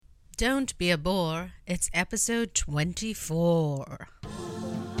Don't be a bore. It's episode 24.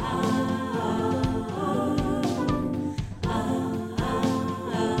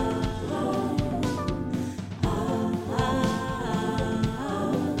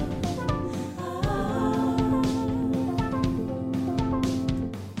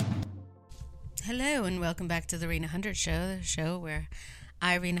 Hello and welcome back to the Rena Hundred Show, the show where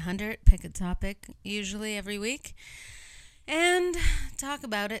I, Rena Hundred, pick a topic, usually every week, and talk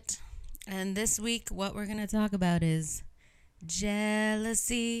about it. And this week, what we're going to talk about is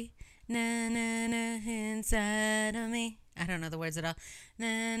jealousy, na na na, inside of me. I don't know the words at all.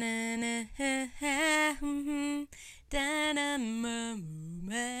 Na na na, ha ha, da da ma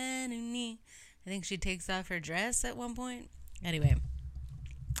ma ni. I think she takes off her dress at one point. Anyway,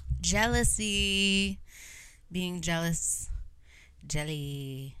 jealousy, being jealous,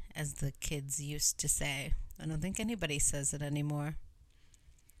 jelly, as the kids used to say. I don't think anybody says it anymore.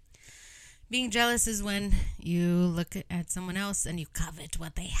 Being jealous is when you look at someone else and you covet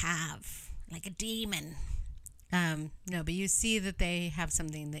what they have, like a demon. No, but you see that they have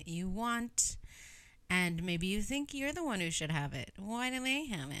something that you want, and maybe you think you're the one who should have it. Why do they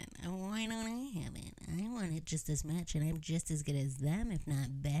have it? Why don't I have it? I want it just as much, and I'm just as good as them, if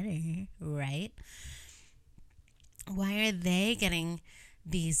not better, right? Why are they getting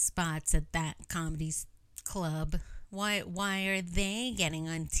these spots at that comedy club? Why are they getting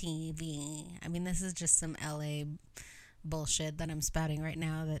on TV? I mean, this is just some LA bullshit that I'm spouting right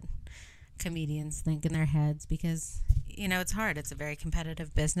now that comedians think in their heads because, you know, it's hard. It's a very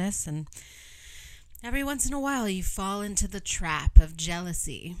competitive business, and every once in a while you fall into the trap of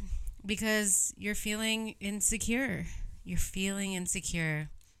jealousy because you're feeling insecure. You're feeling insecure,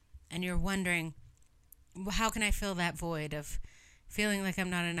 and you're wondering, how can I fill that void of feeling like I'm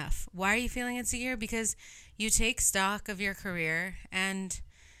not enough? Why are you feeling insecure? Because you take stock of your career and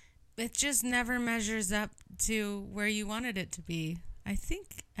it just never measures up to where you wanted it to be. I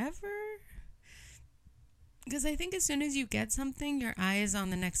think ever. Because I think as soon as you get something, your eye is on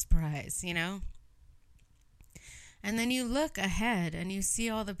the next prize, you know? And then you look ahead and you see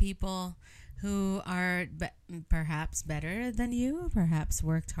all the people who are perhaps better than you, perhaps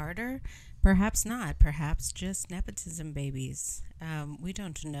worked harder, perhaps not, perhaps just nepotism babies. We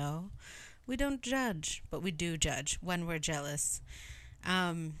don't know. We don't judge, but we do judge when we're jealous.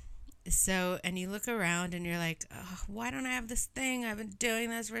 And you look around and you're like, oh, why don't I have this thing? I've been doing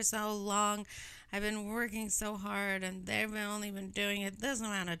this for so long. I've been working so hard, and they've only been doing it this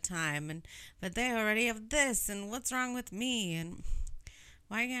amount of time, but they already have this, and what's wrong with me? And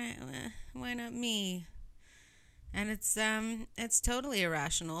why not me? And it's totally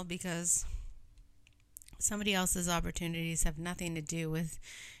irrational because somebody else's opportunities have nothing to do with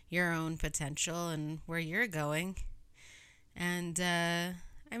your own potential and where you're going. And I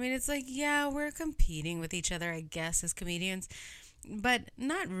mean, it's like, yeah, we're competing with each other, I guess, as comedians, but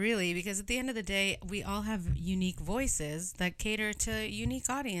not really, because at the end of the day, we all have unique voices that cater to unique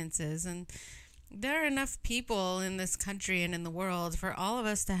audiences, and there are enough people in this country and in the world for all of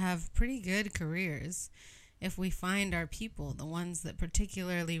us to have pretty good careers if we find our people, the ones that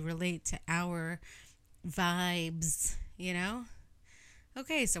particularly relate to our vibes, you know?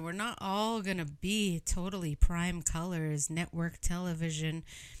 Okay, so we're not all going to be totally prime colors, network television,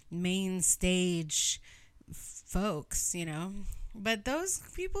 main stage folks, you know? But those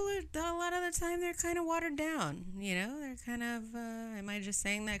people, a lot of the time, they're kind of watered down, you know? They're kind of, am I just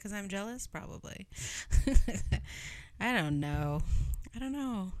saying that because I'm jealous? Probably. I don't know.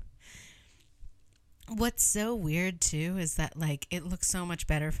 What's so weird, too, is that, like, it looks so much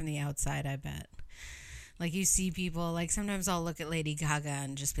better from the outside, I bet. Like, you see people, like, sometimes I'll look at Lady Gaga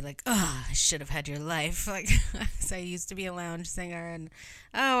and just be like, oh, I should have had your life. Like, I used to be a lounge singer, and,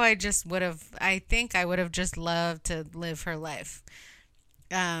 I think I would have just loved to live her life.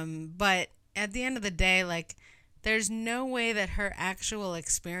 But at the end of the day, like, there's no way that her actual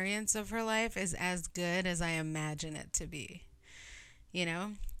experience of her life is as good as I imagine it to be. You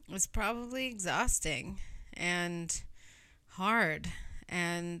know? It's probably exhausting and hard.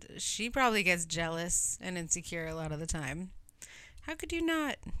 And she probably gets jealous and insecure a lot of the time. How could you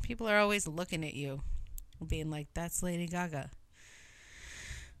not? People are always looking at you, being like, that's Lady Gaga.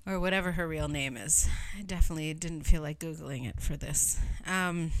 Or whatever her real name is. I definitely didn't feel like Googling it for this.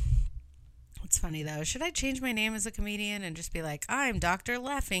 It's funny, though. Should I change my name as a comedian and just be like, I'm Dr.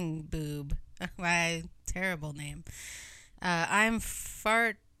 Laughing Boob? My terrible name. I'm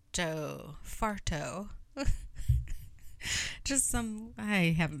Farto. Just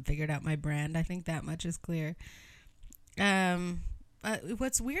I haven't figured out my brand. I think that much is clear.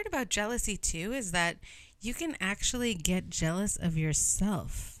 What's weird about jealousy, too, is that you can actually get jealous of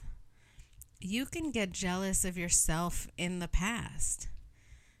yourself. you can get jealous of yourself in the past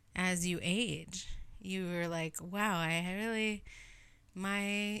as you age. You were like, wow, I really,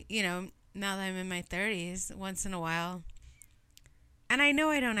 now that I'm in my 30s, once in a while, and I know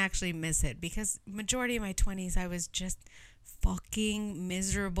I don't actually miss it because majority of my 20s, I was just fucking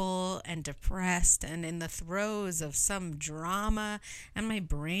miserable and depressed and in the throes of some drama, and my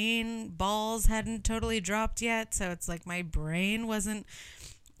brain balls hadn't totally dropped yet. So it's like my brain wasn't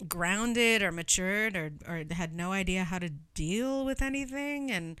grounded or matured or had no idea how to deal with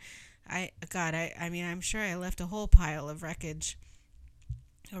anything. And I mean, I'm sure I left a whole pile of wreckage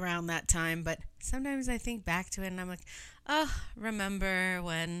around that time, but sometimes I think back to it and I'm like, oh, remember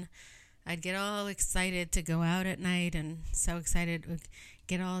when I'd get all excited to go out at night and so excited to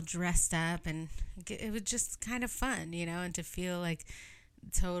get all dressed up, and it was just kind of fun, and to feel like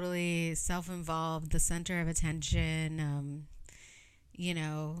totally self-involved, the center of attention.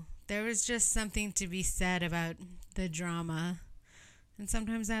 There was just something to be said about the drama. And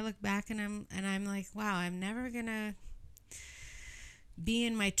sometimes I look back and I'm like, wow, I'm never gonna be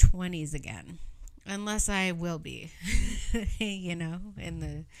in my 20s again, unless I will be, in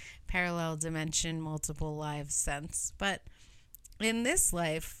the parallel dimension, multiple lives sense. But in this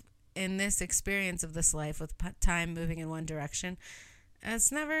life, in this experience of this life with time moving in one direction, I'm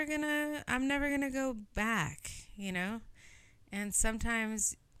never gonna go back, And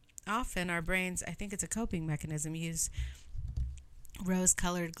often our brains, I think it's a coping mechanism, use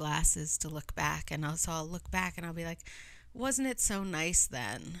rose-colored glasses to look back. And also I'll look back and I'll be like, wasn't it so nice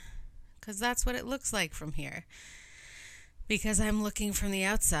then? Because that's what it looks like from here. Because I'm looking from the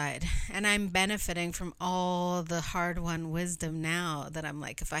outside and I'm benefiting from all the hard-won wisdom now that I'm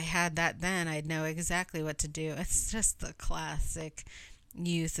like, if I had that then, I'd know exactly what to do. It's just the classic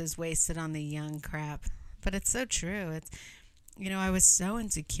youth is wasted on the young crap. But it's so true. It's, I was so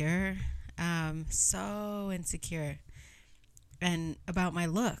insecure, and about my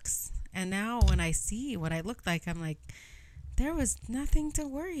looks. And now when I see what I look like, I'm like, there was nothing to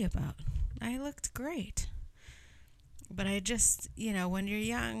worry about. I looked great. But I just, when you're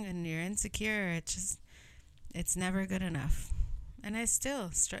young and you're insecure, it's never good enough. And I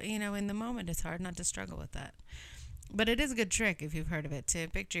still, in the moment, it's hard not to struggle with that. But it is a good trick, if you've heard of it, to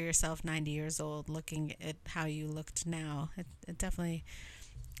picture yourself 90 years old looking at how you looked now. It definitely,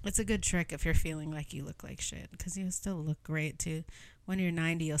 it's a good trick if you're feeling like you look like shit, because you still look great too. When you're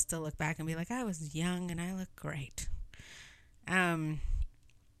 90, you'll still look back and be like, I was young and I look great. And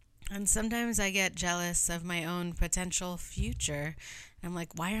sometimes I get jealous of my own potential future. I'm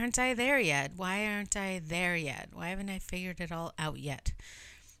like, why aren't I there yet? Why haven't I figured it all out yet?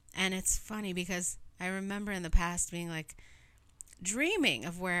 And it's funny because I remember in the past being like, dreaming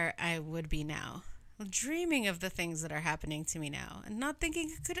of where I would be now, dreaming of the things that are happening to me now, and not thinking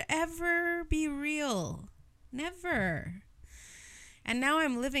it could ever be real. Never. And now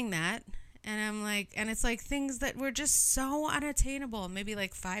I'm living that. And I'm like, and it's like things that were just so unattainable, maybe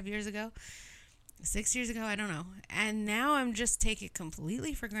like 5 years ago, 6 years ago, I don't know. And now I'm just taking it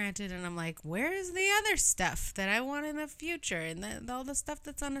completely for granted. And I'm like, where is the other stuff that I want in the future? And all the stuff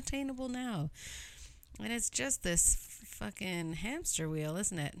that's unattainable now. And it's just this fucking hamster wheel,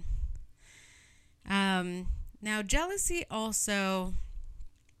 isn't it? Now, jealousy also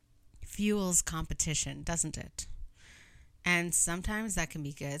fuels competition, doesn't it? And sometimes that can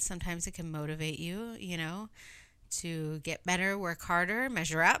be good. Sometimes it can motivate you, to get better, work harder,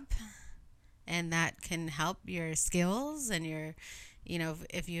 measure up. And that can help your skills and your,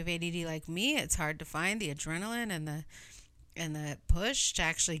 if you have ADD like me, it's hard to find the adrenaline and the push to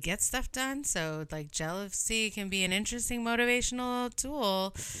actually get stuff done. So like jealousy can be an interesting motivational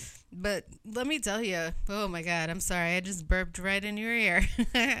tool. But let me tell you, oh my God, I'm sorry. I just burped right in your ear.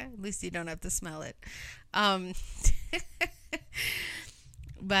 At least you don't have to smell it.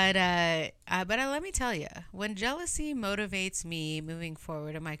 But let me tell you, when jealousy motivates me moving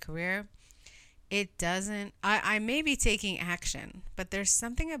forward in my career, it doesn't, I may be taking action, but there's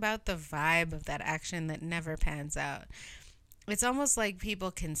something about the vibe of that action that never pans out. It's almost like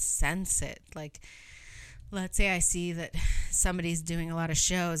people can sense it. Like, let's say I see that somebody's doing a lot of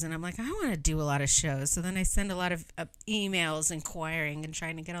shows and I'm like, I want to do a lot of shows. So then I send a lot of emails inquiring and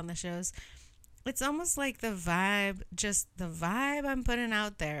trying to get on the shows. It's almost like the vibe I'm putting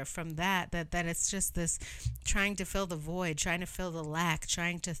out there from that it's just this trying to fill the void, trying to fill the lack,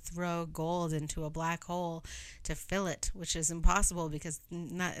 trying to throw gold into a black hole to fill it, which is impossible because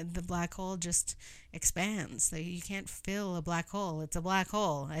the black hole just expands. So you can't fill a black hole. It's a black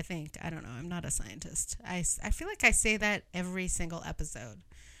hole, I think. I don't know. I'm not a scientist. I feel like I say that every single episode.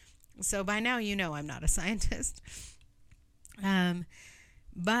 So by now, I'm not a scientist.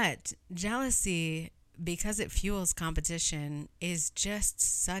 But jealousy, because it fuels competition, is just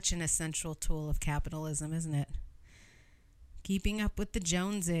such an essential tool of capitalism, isn't it? Keeping up with the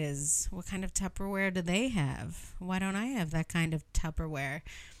Joneses. What kind of Tupperware do they have? Why don't I have that kind of Tupperware?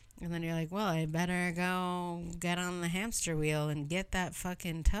 And then you're like, well, I better go get on the hamster wheel and get that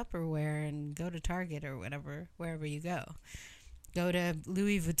fucking Tupperware and go to Target or whatever, wherever you go. Go to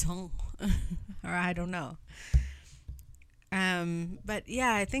Louis Vuitton or I don't know. But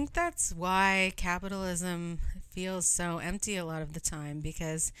yeah, I think that's why capitalism feels so empty a lot of the time,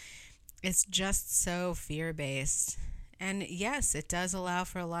 because it's just so fear based. And yes, it does allow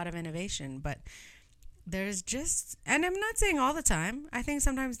for a lot of innovation, but there's just, and I'm not saying all the time, I think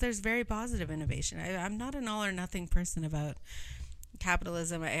sometimes there's very positive innovation. I'm not an all or nothing person about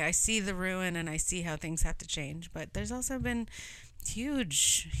capitalism. I see the ruin and I see how things have to change, but there's also been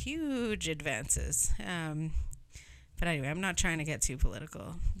huge advances. But anyway, I'm not trying to get too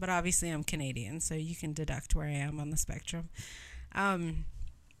political, but obviously I'm Canadian, so you can deduct where I am on the spectrum.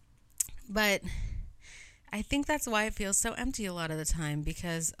 But I think that's why it feels so empty a lot of the time,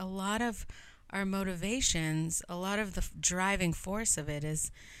 because a lot of our motivations, a lot of the driving force of it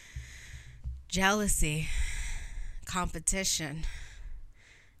is jealousy, competition,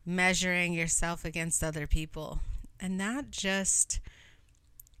 measuring yourself against other people. And that just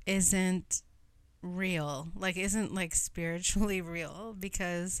isn't real, isn't spiritually real,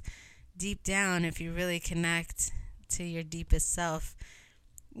 because deep down, if you really connect to your deepest self,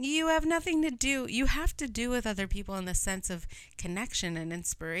 you have nothing to do. You have to do with other people in the sense of connection and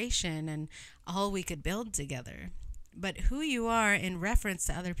inspiration and all we could build together. But who you are in reference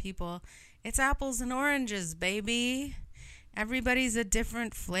to other people, it's apples and oranges, baby. Everybody's a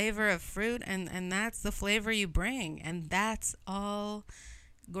different flavor of fruit, and that's the flavor you bring. And that's all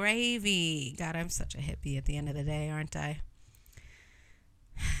gravy. God, I'm such a hippie at the end of the day, aren't I?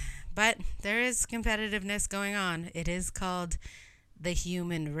 But there is competitiveness going on. It is called the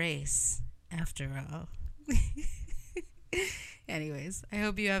human race, after all. Anyways, I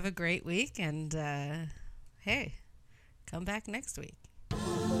hope you have a great week, and hey, come back next week.